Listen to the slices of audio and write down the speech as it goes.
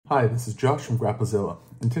Hi, this is Josh from Grapplezilla,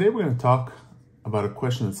 and today we're going to talk about a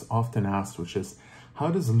question that's often asked, which is, how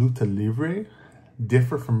does Luta Livre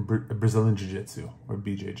differ from Brazilian Jiu-Jitsu, or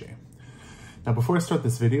BJJ? Now, before I start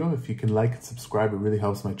this video, if you can like and subscribe, it really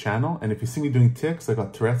helps my channel. And if you see me doing tics, I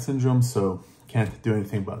got Tourette syndrome, so can't do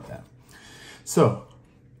anything about that. So,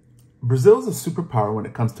 Brazil is a superpower when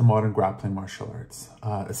it comes to modern grappling martial arts,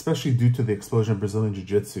 especially due to the explosion of Brazilian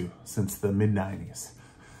Jiu-Jitsu since the mid-90s.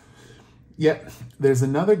 Yet, there's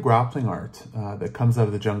another grappling art that comes out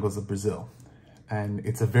of the jungles of Brazil, and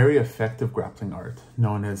it's a very effective grappling art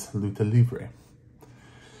known as Luta Livre.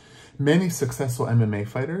 Many successful MMA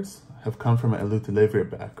fighters have come from a Luta Livre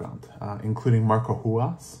background, including Marco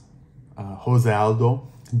Ruas, Aldo,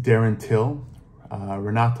 Darren Till,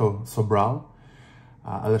 Renato Sobral,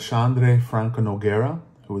 Alexandre Franca Noguira,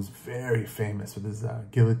 who was very famous with his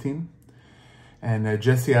guillotine, and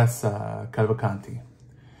Gesias Calvacante.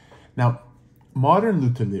 Now, modern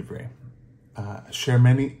Luta Livre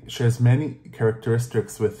shares many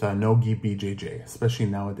characteristics with no-gi BJJ, especially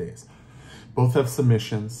nowadays. Both have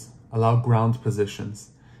submissions, allow ground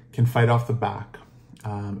positions, can fight off the back,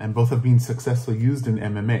 and both have been successfully used in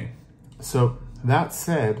MMA. So that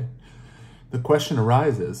said, the question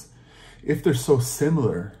arises, if they're so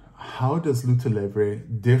similar, how does Luta Livre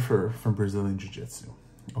differ from Brazilian Jiu-Jitsu?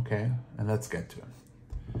 Okay, and let's get to it.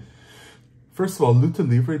 First of all, Luta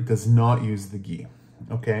Livre does not use the gi,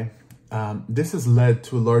 okay? This has led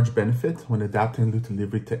to a large benefit when adapting Luta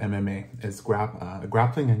Livre to MMA, as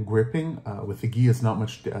grappling and gripping with the gi is not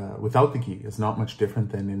much, without the gi is not much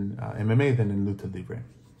different than in MMA than in Luta Livre.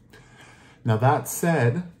 Now that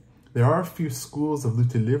said, there are a few schools of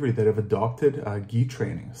Luta Livre that have adopted gi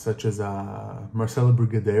training, such as Marcelo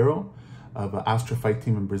Brigadeiro of Astra Fight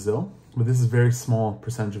Team in Brazil, but this is a very small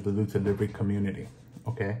percentage of the Luta Livre community,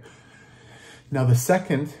 okay? Now, the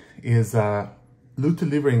second is Luta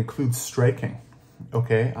Livre includes striking,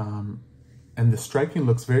 okay? And the striking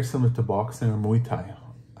looks very similar to boxing or Muay Thai.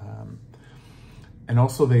 And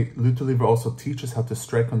also, Luta Livre also teaches how to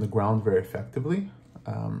strike on the ground very effectively,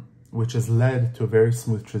 which has led to a very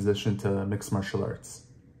smooth transition to mixed martial arts.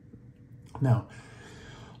 Now,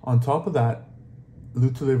 on top of that,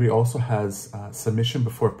 Luta Livre also has submission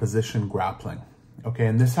before position grappling. Okay,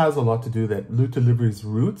 and this has a lot to do that Luta Livre's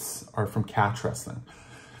roots are from catch wrestling.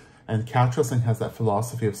 And catch wrestling has that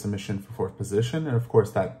philosophy of submission for fourth position, and of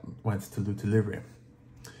course that went to Luta Livre.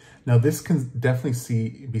 Now this can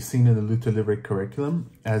definitely be seen in the Luta Livre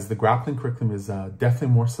curriculum, as the grappling curriculum is definitely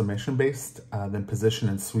more submission based than position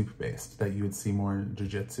and sweep based that you would see more in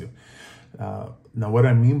Jiu-Jitsu. Now what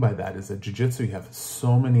I mean by that is that Jiu-Jitsu, you have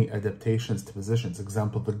so many adaptations to positions.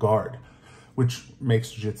 Example, the guard, which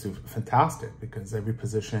makes Jiu-Jitsu fantastic because every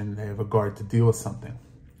position they have a guard to deal with something.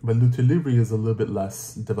 But Luta Livre is a little bit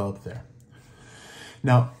less developed there.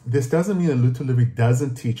 Now, this doesn't mean that Luta Livre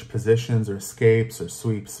doesn't teach positions or escapes or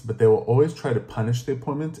sweeps, but they will always try to punish the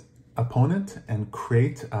opponent and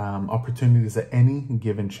create opportunities at any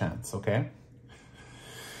given chance, okay?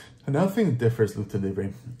 Another thing that differs Luta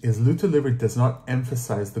Livre is Luta Livre does not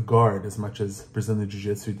emphasize the guard as much as Brazilian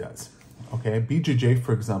Jiu-Jitsu does. Okay, BJJ,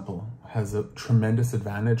 for example, has a tremendous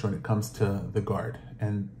advantage when it comes to the guard,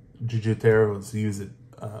 and Jiu-Jitsu use it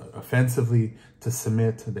offensively to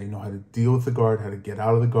submit. They know how to deal with the guard, how to get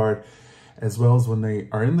out of the guard, as well as when they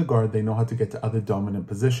are in the guard, they know how to get to other dominant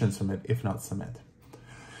positions from it, if not submit.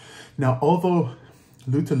 Now, although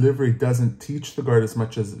Luta Livre doesn't teach the guard as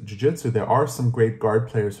much as Jiu-Jitsu, there are some great guard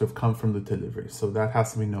players who have come from Luta Livre, so that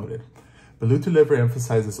has to be noted. But Luta Livre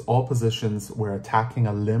emphasizes all positions where attacking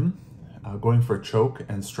a limb, going for a choke,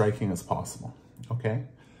 and striking as possible, okay?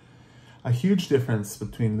 A huge difference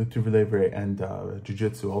between Luta Livre and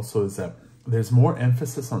Jiu-Jitsu also is that there's more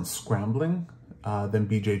emphasis on scrambling than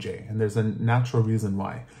BJJ, and there's a natural reason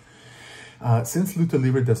why. Since Luta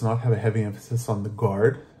Livre does not have a heavy emphasis on the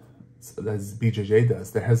guard, as BJJ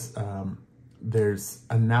does, there's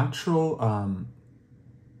a natural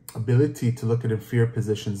ability to look at inferior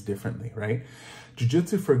positions differently, right?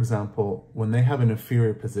 Jiu-Jitsu, for example, when they have an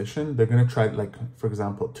inferior position, they're going to try, like, for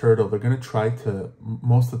example, turtle, they're going to try to,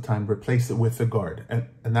 most of the time, replace it with a guard.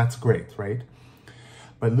 And that's great, right?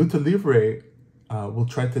 But Luta Livre will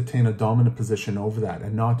try to attain a dominant position over that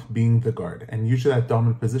and not being the guard. And usually that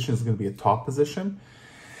dominant position is going to be a top position.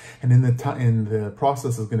 And in the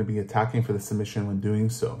process is going to be attacking for the submission when doing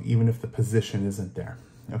so, even if the position isn't there,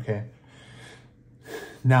 okay?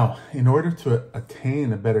 Now, in order to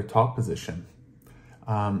attain a better top position,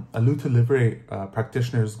 a Luta Livre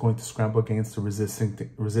practitioner is going to scramble against a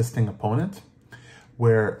resisting opponent,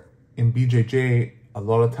 where in BJJ, a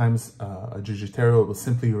lot of times a Jiu-Jitsu will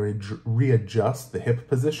simply readjust the hip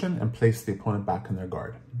position and place the opponent back in their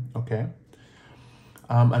guard, okay?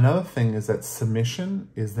 Another thing is that submission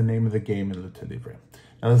is the name of the game in Luta Livre.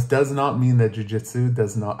 Now, this does not mean that Jiu-Jitsu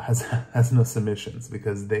has no submissions,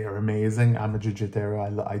 because they are amazing. I'm a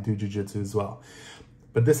Jiu-Jitero, I do Jiu-Jitsu as well.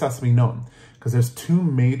 But this has to be known, because there's two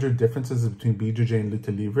major differences between BJJ and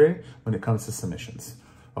Luta Livre when it comes to submissions,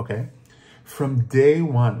 okay? From day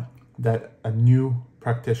one that a new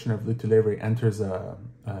practitioner of Luta Livre enters an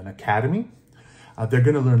academy, they're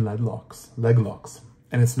going to learn leg locks.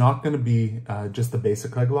 And it's not going to be just the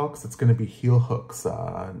basic leg locks. It's going to be heel hooks,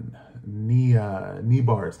 knee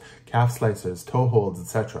bars, calf slicers, toe holds,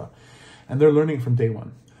 etc. And they're learning from day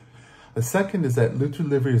one. The second is that Luta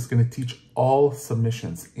Livre is going to teach all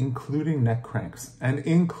submissions, including neck cranks and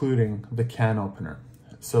including the can opener.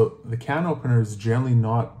 So the can opener is generally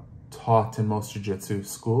not taught in most jiu-jitsu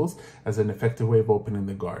schools as an effective way of opening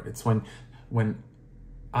the guard. It's when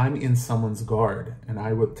I'm in someone's guard and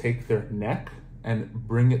I will take their neck and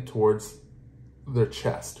bring it towards their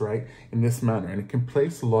chest, right? In this manner. And it can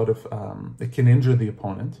place a lot of, it can injure the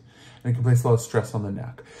opponent, and it can place a lot of stress on the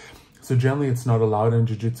neck. So generally it's not allowed in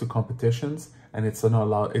jiu-jitsu competitions, and it's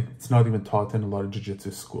not even taught in a lot of jiu-jitsu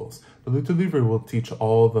schools. But Luta Livre will teach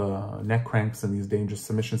all the neck cranks and these dangerous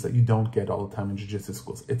submissions that you don't get all the time in jiu-jitsu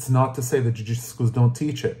schools. It's not to say that jiu-jitsu schools don't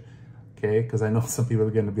teach it, okay? Because I know some people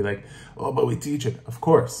are going to be like, oh, but we teach it. Of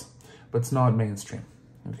course, but it's not mainstream,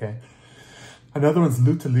 okay? Another one's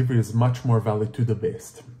Luta Livre is much more valetudo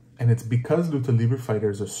based. And it's because Luta Livre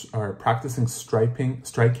fighters are practicing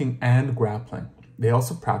striking and grappling. They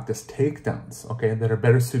also practice takedowns, okay, that are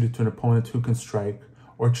better suited to an opponent who can strike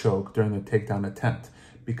or choke during the takedown attempt.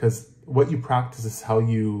 Because what you practice is how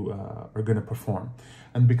you are going to perform.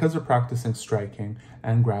 And because they're practicing striking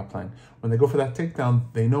and grappling, when they go for that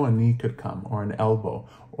takedown, they know a knee could come, or an elbow,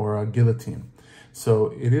 or a guillotine.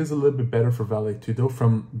 So it is a little bit better for valetudo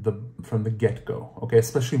from the get-go, okay,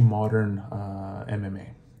 especially modern MMA.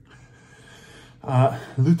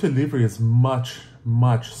 Luta Livre is much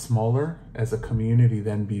smaller as a community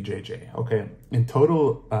than BJJ, okay? In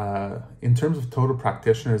total, in terms of total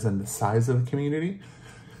practitioners and the size of the community,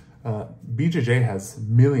 BJJ has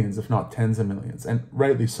millions, if not tens of millions, and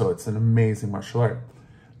rightly so. It's an amazing martial art.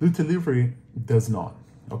 Luta Livre does not,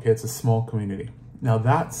 okay? It's a small community. Now,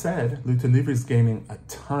 that said, Luta Livre is gaining a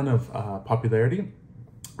ton of popularity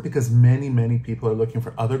because many people are looking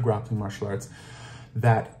for other grappling martial arts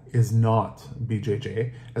that is not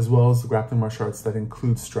BJJ, as well as grappling martial arts that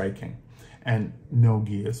include striking and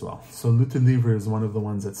no-gi as well. So Luta Livre is one of the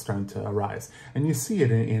ones that's starting to arise. And you see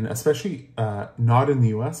it in especially not in the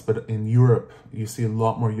US, but in Europe, you see a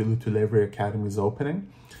lot more Luta Livre academies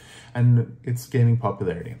opening, and it's gaining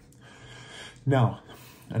popularity. Now,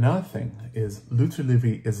 another thing is Luta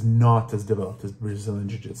Livre is not as developed as Brazilian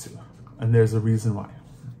Jiu-Jitsu, and there's a reason why.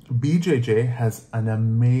 BJJ has an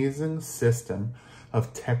amazing system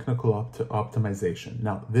of technical optimization.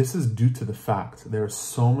 Now, this is due to the fact there are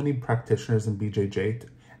so many practitioners in BJJ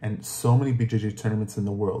and so many BJJ tournaments in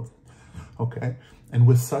the world, okay? And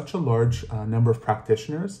with such a large number of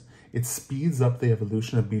practitioners, it speeds up the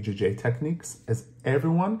evolution of BJJ techniques, as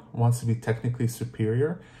everyone wants to be technically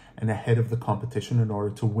superior and ahead of the competition in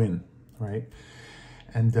order to win, right?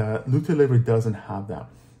 And Luta Livre doesn't have that.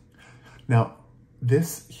 Now,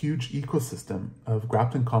 this huge ecosystem of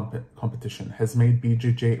grappling competition has made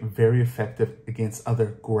BJJ very effective against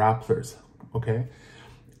other grapplers, okay?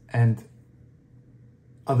 And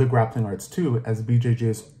other grappling arts too, as BJJ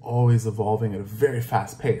is always evolving at a very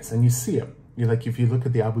fast pace. And you see it. If you look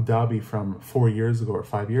at the Abu Dhabi from 4 years ago or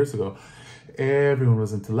 5 years ago, everyone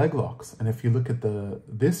was into leg locks. And if you look at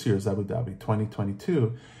this year's Abu Dhabi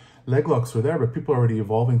 2022, leg locks were there, but people are already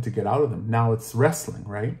evolving to get out of them. Now it's wrestling,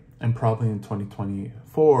 right? And probably in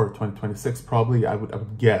 2024 or 2026, probably I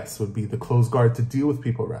would guess would be the closed guard to deal with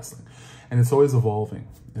people wrestling. And it's always evolving.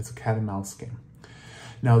 It's a cat and mouse game.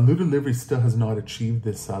 Now, Luta Livre still has not achieved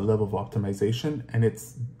this level of optimization, and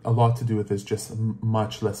it's a lot to do with this, just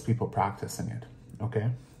much less people practicing it,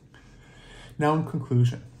 okay? Now, in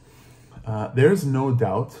conclusion, there's no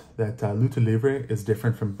doubt that Luta Livre is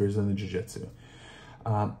different from Brazilian Jiu-Jitsu,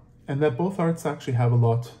 and that both arts actually have a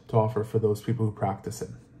lot to offer for those people who practice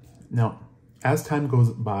it. Now, as time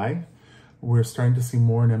goes by, we're starting to see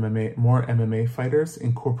more MMA fighters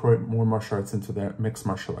incorporate more martial arts into their mixed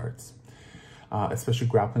martial arts, especially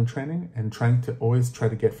grappling training, and trying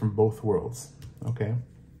to get from both worlds, okay?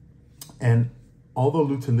 And although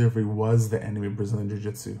Luta Livre was the enemy of Brazilian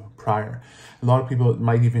Jiu-Jitsu prior, a lot of people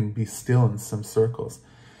might even be still in some circles.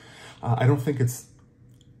 I don't think it's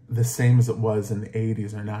the same as it was in the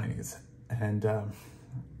 80s or 90s. And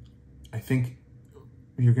I think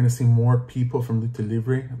you're going to see more people from Luta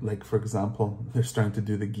Livre, like for example, they're starting to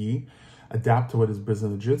do the gi, adapt to what is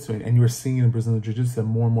Brazilian Jiu-Jitsu. And you're seeing in Brazilian Jiu-Jitsu that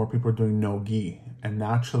more and more people are doing no gi. And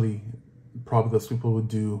naturally, probably those people would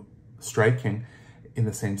do striking in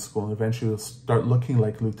the same school, and eventually they'll start looking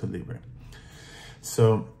like Luta Livre.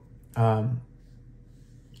 So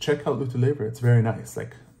check out Luta Livre. It's very nice.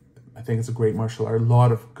 Like, I think it's a great martial art. A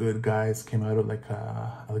lot of good guys came out of, like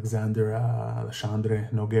Alexandre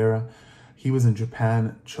Noguira. He was in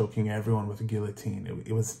Japan choking everyone with a guillotine.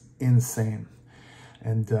 It was insane.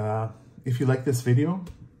 And if you like this video,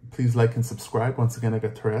 please like and subscribe. Once again, I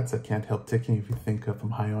got Tourette's. I can't help ticking if you think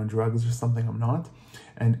I'm high on drugs or something. I'm not.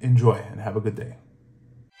 And enjoy and have a good day.